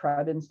extra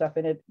crud and stuff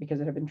in it because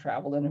it had been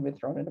traveled and had been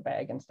thrown in a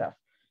bag and stuff.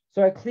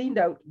 So I cleaned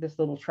out this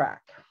little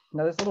track.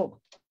 Now this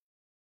little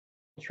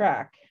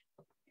track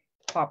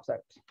pops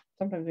out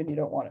sometimes when you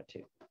don't want it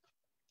to.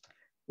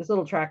 This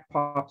little track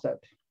pops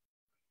out,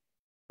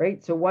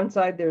 right? So one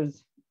side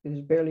there's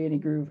barely any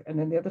groove, and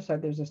then the other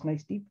side there's this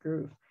nice deep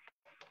groove.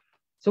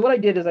 So what I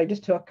did is I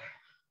just took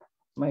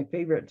my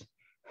favorite,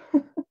 I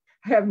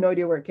have no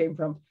idea where it came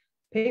from,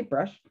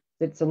 paintbrush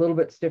that's a little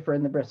bit stiffer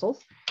in the bristles,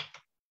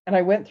 and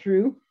I went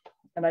through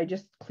and I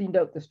just cleaned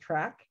out this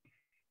track,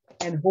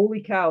 and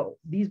holy cow,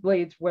 these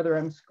blades, whether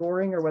I'm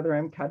scoring or whether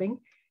I'm cutting,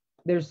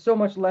 there's so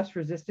much less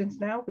resistance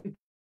now.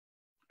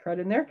 Crud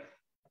in there.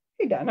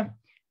 Hey, Donna.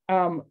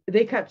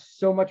 They cut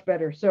so much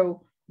better.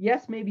 So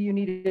yes, maybe you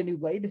need a new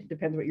blade. It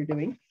depends what you're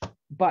doing.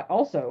 But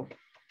also,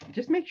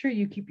 just make sure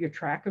you keep your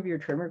track of your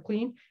trimmer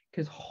clean,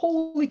 because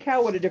holy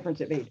cow, what a difference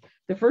it made.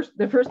 The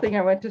first thing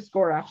I went to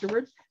score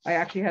afterwards, I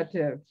actually had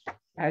to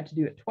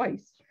do it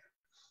twice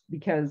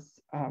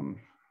because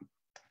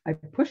I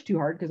pushed too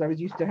hard because I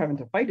was used to having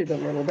to fight it a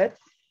little bit,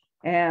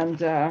 and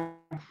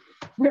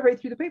went right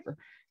through the paper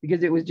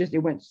because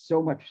it went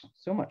so much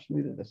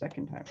smoother the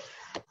second time.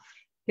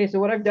 Okay, so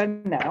what I've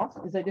done now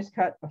is I just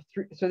cut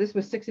so this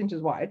was 6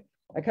 inches wide.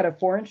 I cut a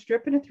 4-inch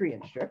strip and a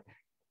 3-inch strip.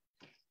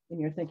 And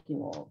you're thinking,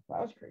 well,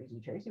 that was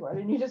crazy, Tracy. Why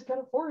didn't you just cut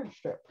a 4-inch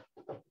strip?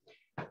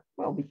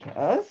 Well,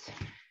 because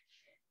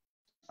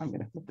I'm going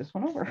to flip this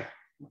one over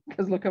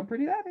because look how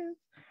pretty that is.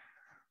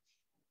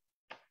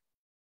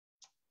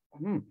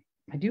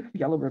 I do have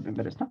yellow ribbon,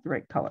 but it's not the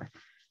right color.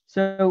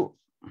 So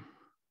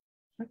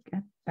look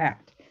at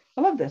that.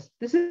 I love this.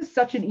 This is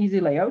such an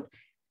easy layout.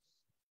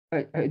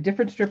 A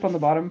different strip on the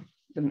bottom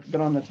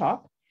than on the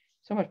top.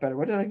 So much better.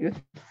 What did I do?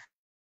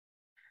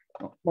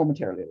 Oh,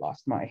 momentarily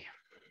lost my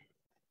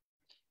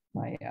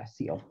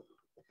seal.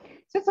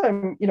 Since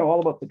I'm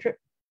all about the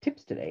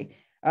tips today,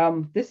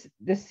 this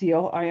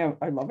seal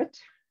I love it.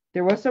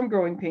 There was some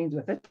growing pains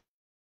with it.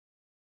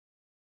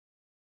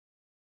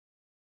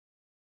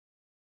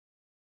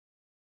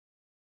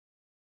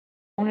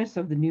 Bonus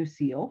of the new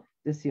seal,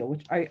 this seal,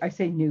 which I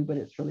say new, but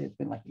it's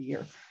been like a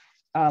year,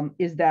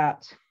 is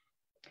that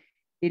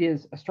it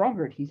is a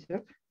stronger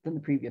adhesive than the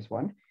previous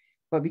one,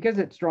 but because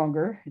it's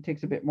stronger, it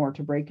takes a bit more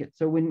to break it.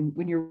 So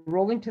when you're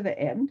rolling to the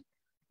end,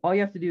 all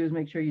you have to do is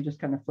make sure you just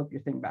kind of flip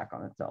your thing back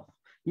on itself.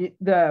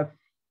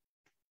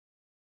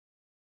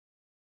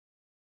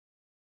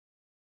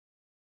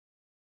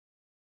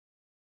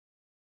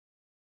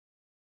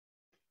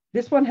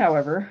 This one,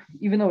 however,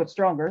 even though it's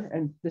stronger,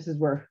 and this is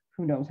where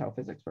who knows how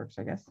physics works,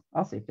 I guess.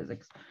 I'll say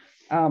physics.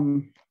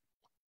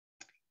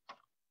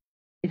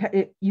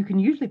 You can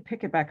usually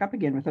pick it back up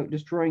again without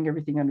destroying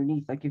everything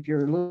underneath. Like if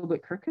you're a little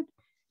bit crooked,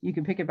 you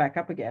can pick it back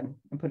up again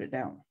and put it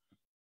down.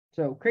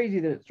 So crazy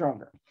that it's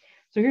stronger.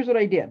 So here's what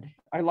I did.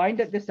 I lined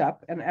this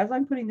up, and as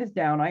I'm putting this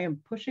down, I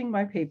am pushing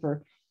my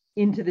paper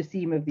into the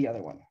seam of the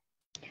other one.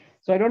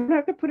 So I don't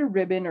have to put a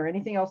ribbon or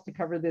anything else to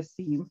cover this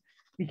seam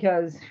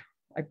because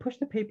I push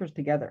the papers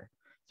together.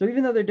 So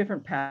even though they're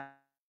different patterns,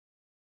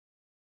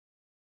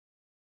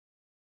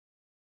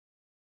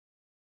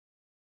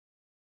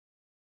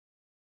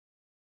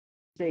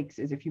 mistakes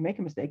is if you make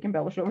a mistake,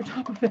 embellish over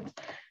top of it.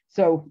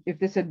 So if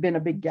this had been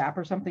a big gap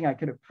or something, I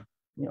could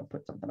have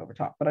put something over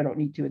top, but I don't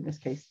need to in this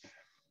case.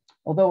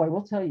 Although I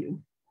will tell you,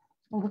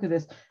 oh, look at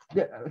this.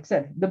 Like I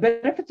said, the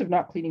benefits of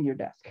not cleaning your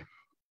desk.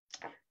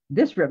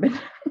 This ribbon,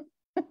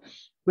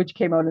 which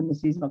came out in the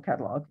seasonal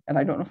catalog, and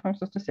I don't know if I'm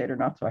supposed to say it or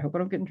not, so I hope I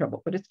don't get in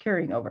trouble, but it's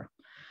carrying over.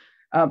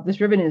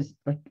 This ribbon is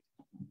like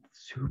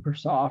super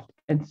soft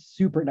and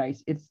super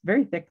nice. It's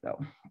very thick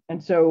though.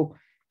 And so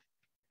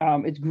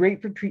it's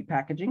great for treat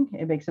packaging.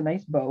 It makes a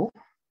nice bow,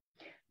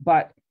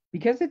 but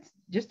because it's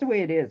just the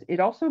way it is, it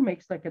also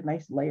makes like a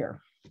nice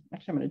layer.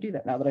 Actually, I'm going to do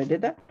that now that I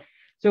did that.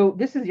 So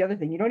this is the other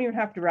thing. You don't even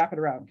have to wrap it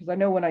around, because I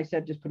know when I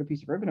said just put a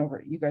piece of ribbon over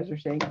it, you guys are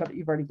saying, but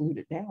you've already glued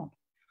it down.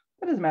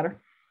 That doesn't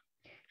matter.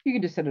 You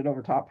can just set it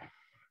over top.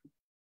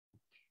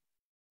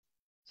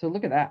 So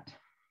look at that.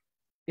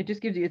 It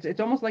just gives you, it's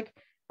almost like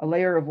a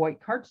layer of white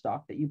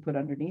cardstock that you put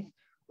underneath,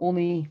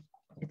 only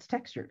it's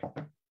textured.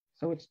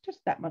 So it's just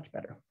that much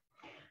better.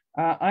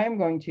 I am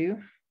going to,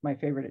 my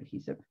favorite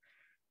adhesive.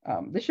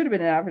 This should have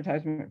been an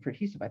advertisement for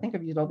adhesive. I think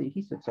I've used all the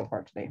adhesive so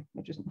far today,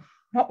 which is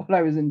not what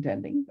I was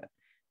intending, but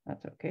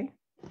that's okay.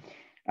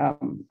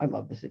 I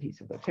love this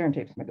adhesive though. Tear and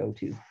tape's my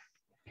go-to.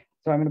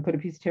 So I'm going to put a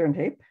piece of tear and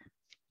tape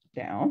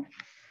down,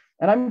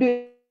 and I'm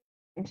doing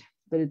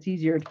that it's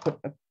easier to put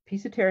a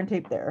piece of tear and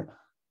tape there.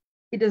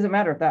 It doesn't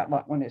matter if that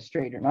one is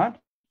straight or not,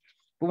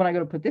 but when I go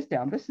to put this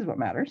down, this is what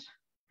matters,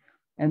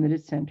 and that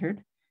it's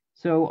centered.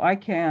 So I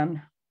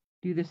can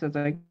do this as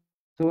I,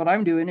 so what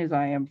I'm doing is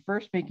I am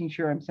first making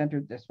sure I'm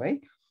centered this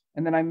way,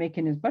 and then I'm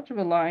making as much of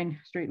a line,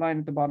 straight line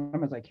at the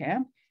bottom as I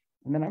can,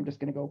 and then I'm just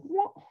going to go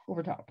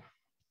over top.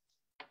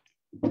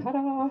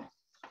 Ta-da!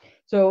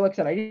 So like I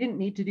said, I didn't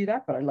need to do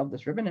that, but I love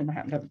this ribbon and I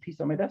happen to have a piece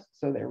on my desk.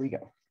 So there we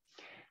go.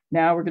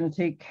 Now we're going to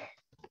take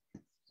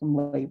some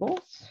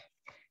labels.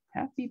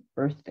 Happy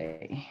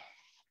birthday.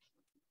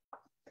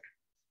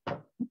 Do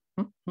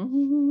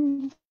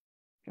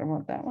I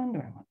want that one? Do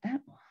I want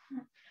that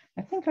one?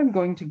 I think I'm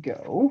going to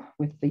go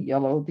with the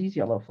yellow, these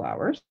yellow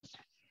flowers.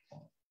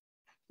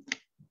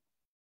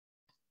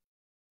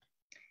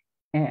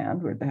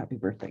 And where'd the happy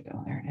birthday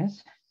go? There it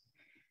is.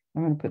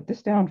 I'm going to put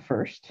this down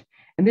first.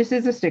 And this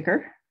is a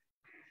sticker.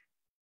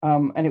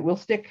 And it will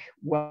stick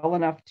well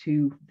enough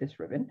to this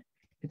ribbon.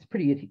 It's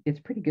pretty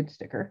good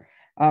sticker.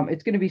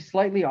 It's going to be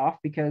slightly off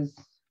because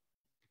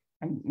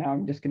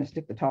I'm just going to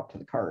stick the top to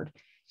the card.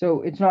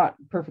 So it's not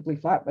perfectly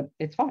flat, but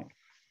it's fine.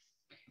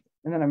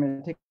 And then I'm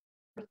going to take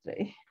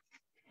birthday.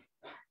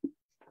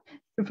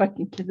 If I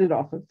can get it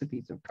off of the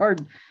piece of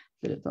card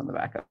that it's on the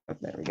back of.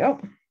 There we go.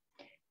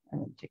 I'm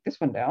going to take this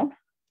one down.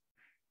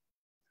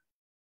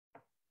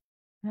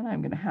 And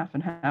I'm going to half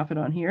and half it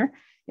on here.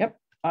 Yep.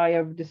 I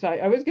have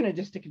decided I was going to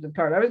just stick it to the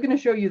card. I was going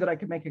to show you that I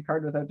could make a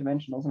card without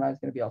dimensionals, and I was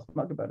going to be all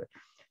smug about it.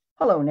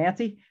 Hello,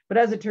 Nancy. But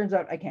as it turns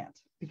out, I can't,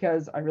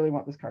 because I really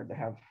want this card to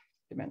have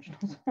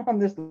dimensionals on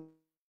this.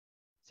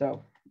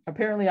 So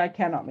apparently I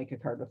cannot make a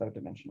card without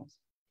dimensionals.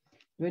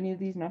 Do any of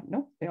these not?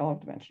 Nope, they all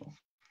have dimensionals.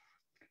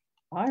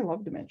 I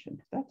love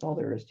dimension. That's all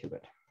there is to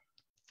it.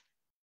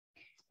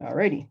 All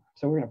righty.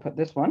 So we're going to put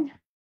this one.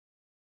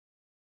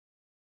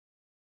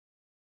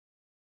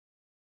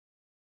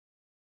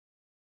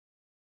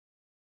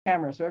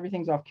 Camera, so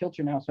everything's off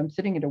kilter now, so I'm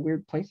sitting at a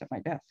weird place at my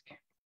desk.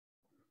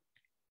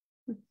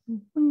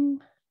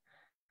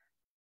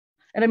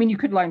 And I mean, you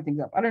could line things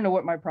up. I don't know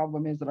what my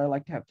problem is, that I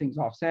like to have things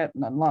offset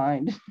and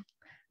unlined.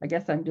 I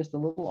guess I'm just a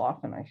little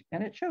off, and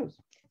it shows.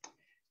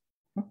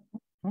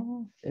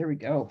 There we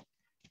go.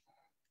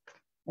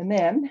 And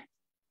then,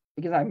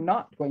 because I'm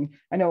not going,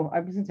 I know I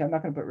was gonna say I'm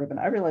not going to put ribbon.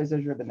 I realize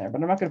there's ribbon there,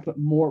 but I'm not going to put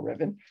more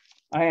ribbon.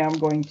 I am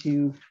going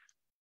to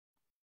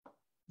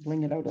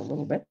bling it out a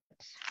little bit.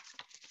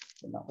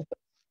 But not with it.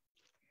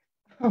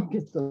 I'll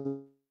get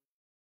the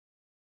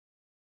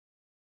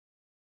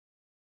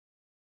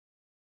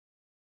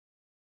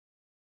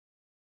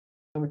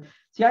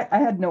see, I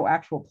had no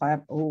actual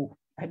plan. Oh,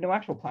 I had no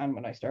actual plan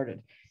when I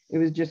started. It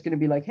was just going to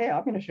be like, hey,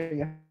 I'm going to show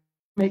you how to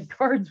make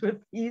cards with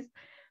these.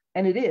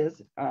 And it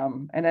is.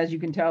 And as you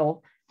can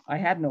tell, I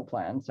had no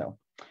plan. So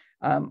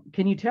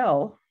can you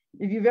tell,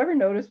 if you've ever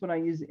noticed when I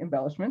use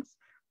embellishments,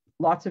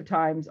 lots of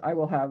times I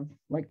will have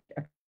like,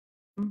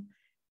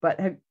 but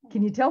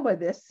can you tell by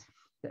this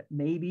that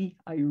maybe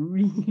I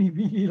really,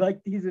 really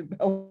like these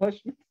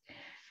embellishments?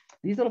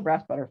 These little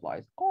brass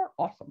butterflies are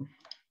awesome.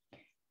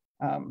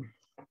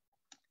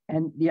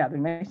 And yeah, they're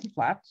nice and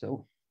flat,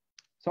 so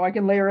I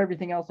can layer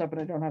everything else up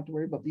and I don't have to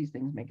worry about these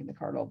things making the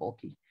card all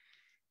bulky.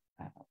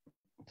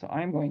 So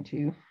I'm going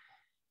to,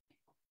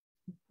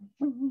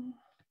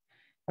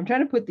 I'm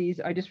trying to put these,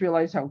 I just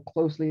realized how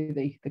closely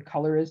the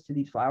color is to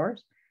these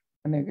flowers,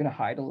 and they're going to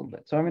hide a little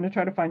bit. So I'm going to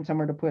try to find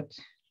somewhere to put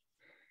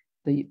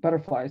the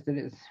butterflies that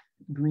is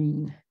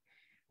green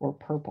or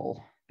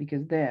purple,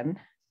 because then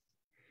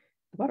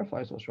the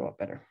butterflies will show up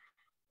better.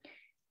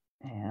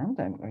 And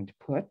I'm going to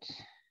put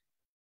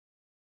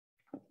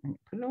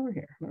it over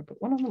here. I'm going to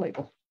put one on the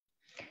label.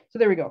 So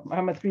there we go. I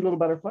have my 3 little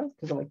butterflies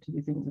because I like to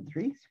do things in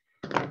 3s.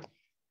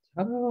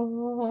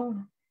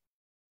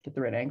 Get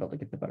the right angle to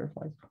get the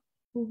butterflies.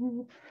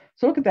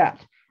 So look at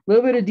that. A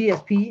little bit of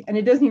DSP, and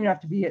it doesn't even have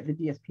to be the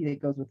DSP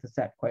that goes with the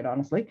set, quite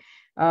honestly.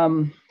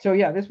 So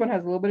yeah, this one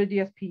has a little bit of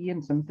DSP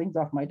and some things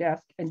off my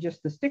desk and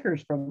just the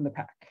stickers from the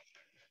pack.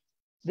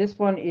 This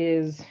one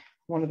is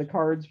one of the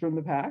cards from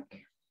the pack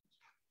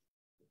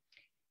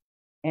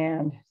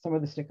and some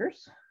of the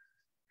stickers.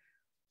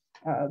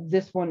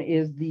 This one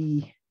is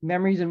the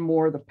Memories and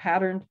More, the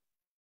patterned.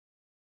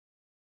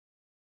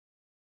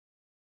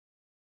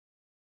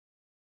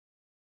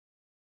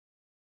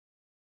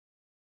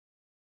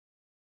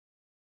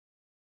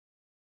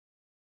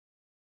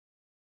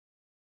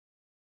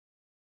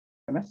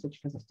 Message,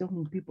 because I still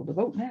need people to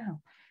vote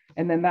now.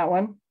 And then that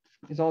one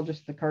is all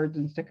just the cards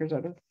and stickers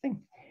out of the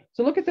thing.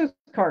 So look at those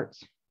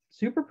cards.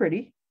 Super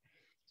pretty,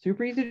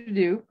 super easy to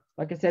do.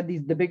 Like I said,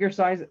 the bigger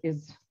size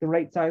is the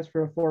right size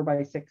for a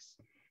 4x6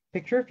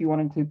 picture if you want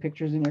to include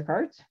pictures in your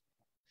cards.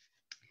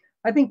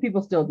 I think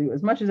people still do.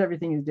 As much as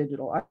everything is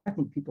digital, I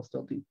think people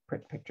still do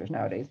print pictures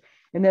nowadays.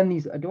 And then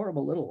these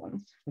adorable little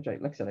ones, which like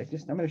I said,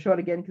 I'm going to show it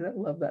again because I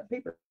love that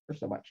paper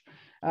so much.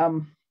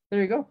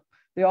 There you go.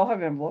 They all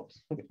have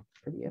envelopes. Look at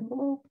pretty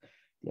envelope.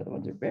 The other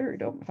ones are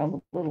buried. Oh, I found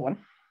the little one.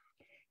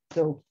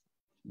 So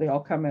they all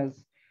come as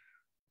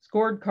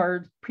scored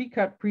cards,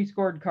 pre-cut,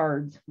 pre-scored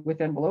cards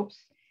with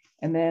envelopes.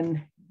 And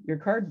then your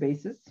card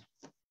bases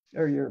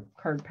or your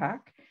card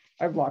pack.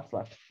 I have lots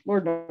left.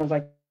 Lord knows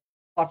I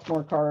lots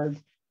more cards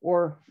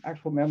or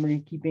actual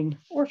memory keeping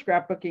or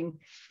scrapbooking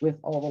with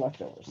all the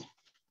leftovers.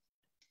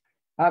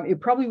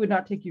 It probably would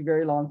not take you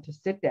very long to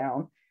sit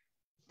down,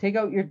 take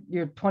out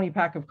your 20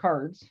 pack of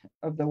cards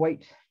of the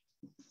white,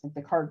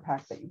 the card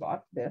pack that you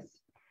bought, this,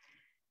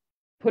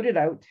 put it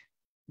out,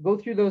 go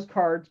through those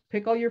cards,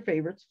 pick all your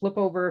favorites, flip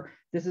over,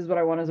 this is what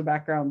I want as a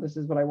background, this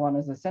is what I want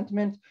as a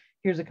sentiment,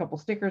 here's a couple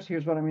stickers,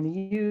 here's what I'm going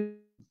to use,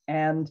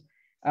 and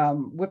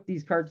whip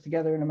these cards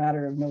together in a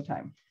matter of no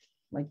time,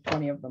 like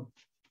 20 of them.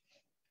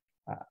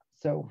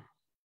 So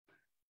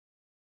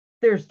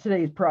there's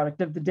today's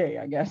product of the day,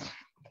 I guess.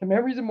 The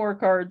Memories and More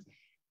cards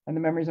and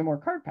the Memories and More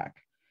card pack.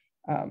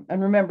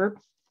 And remember,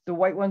 the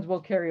white ones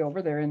will carry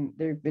over.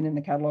 They've been in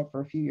the catalog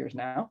for a few years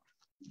now,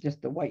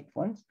 just the white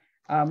ones.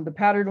 The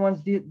patterned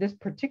ones, this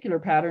particular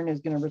pattern is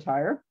going to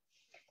retire,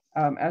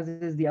 as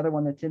is the other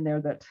one that's in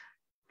there that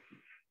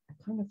I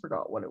kind of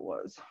forgot what it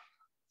was.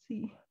 Let's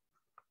see.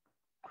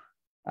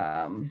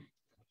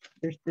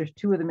 There's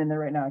 2 of them in there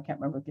right now. I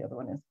can't remember what the other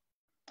one is.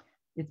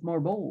 It's more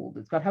bold.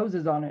 It's got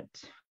houses on it.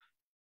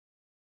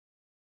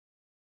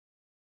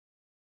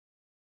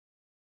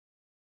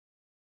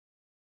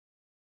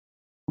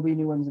 There'll be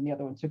new ones in the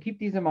other one. So keep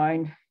these in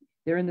mind.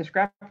 They're in the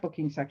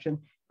scrapbooking section,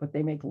 but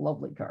they make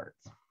lovely cards.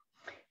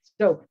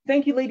 So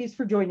thank you, ladies,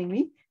 for joining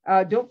me.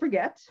 Don't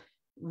forget,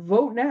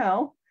 vote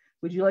now.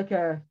 Would you like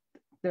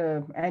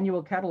the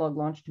annual catalog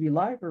launch to be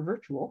live or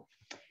virtual?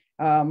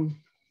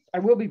 I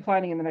will be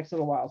planning in the next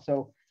little while,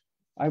 so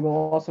I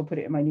will also put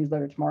it in my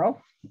newsletter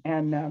tomorrow.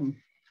 And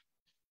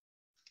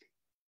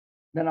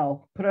then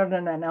I'll put out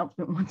an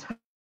announcement once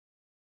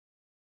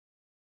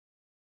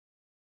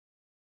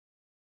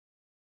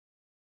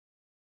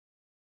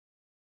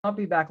I'll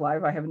be back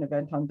live. I have an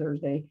event on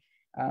Thursday.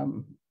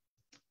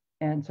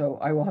 And so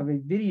I will have a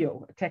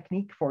video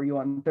technique for you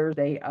on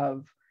Thursday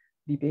of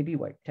the baby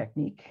wipe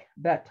technique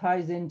that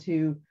ties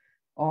into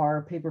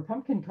our paper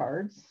pumpkin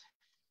cards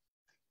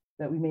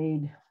that we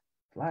made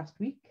last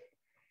week.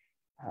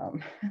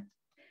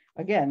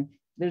 Again,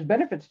 there's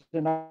benefits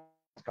to not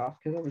off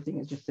because everything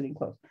is just sitting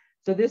close.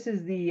 So this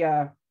is the,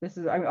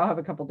 I'll have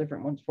a couple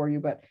different ones for you,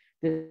 but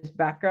this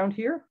background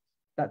here,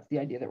 that's the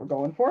idea that we're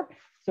going for.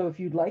 So if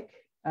you'd like,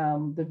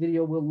 the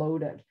video will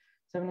load at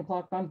 7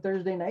 o'clock on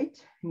Thursday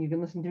night, and you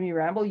can listen to me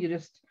ramble. You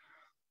just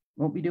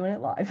won't be doing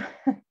it live.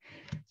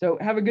 So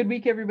have a good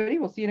week, everybody.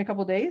 We'll see you in a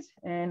couple of days,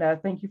 and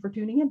thank you for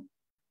tuning in.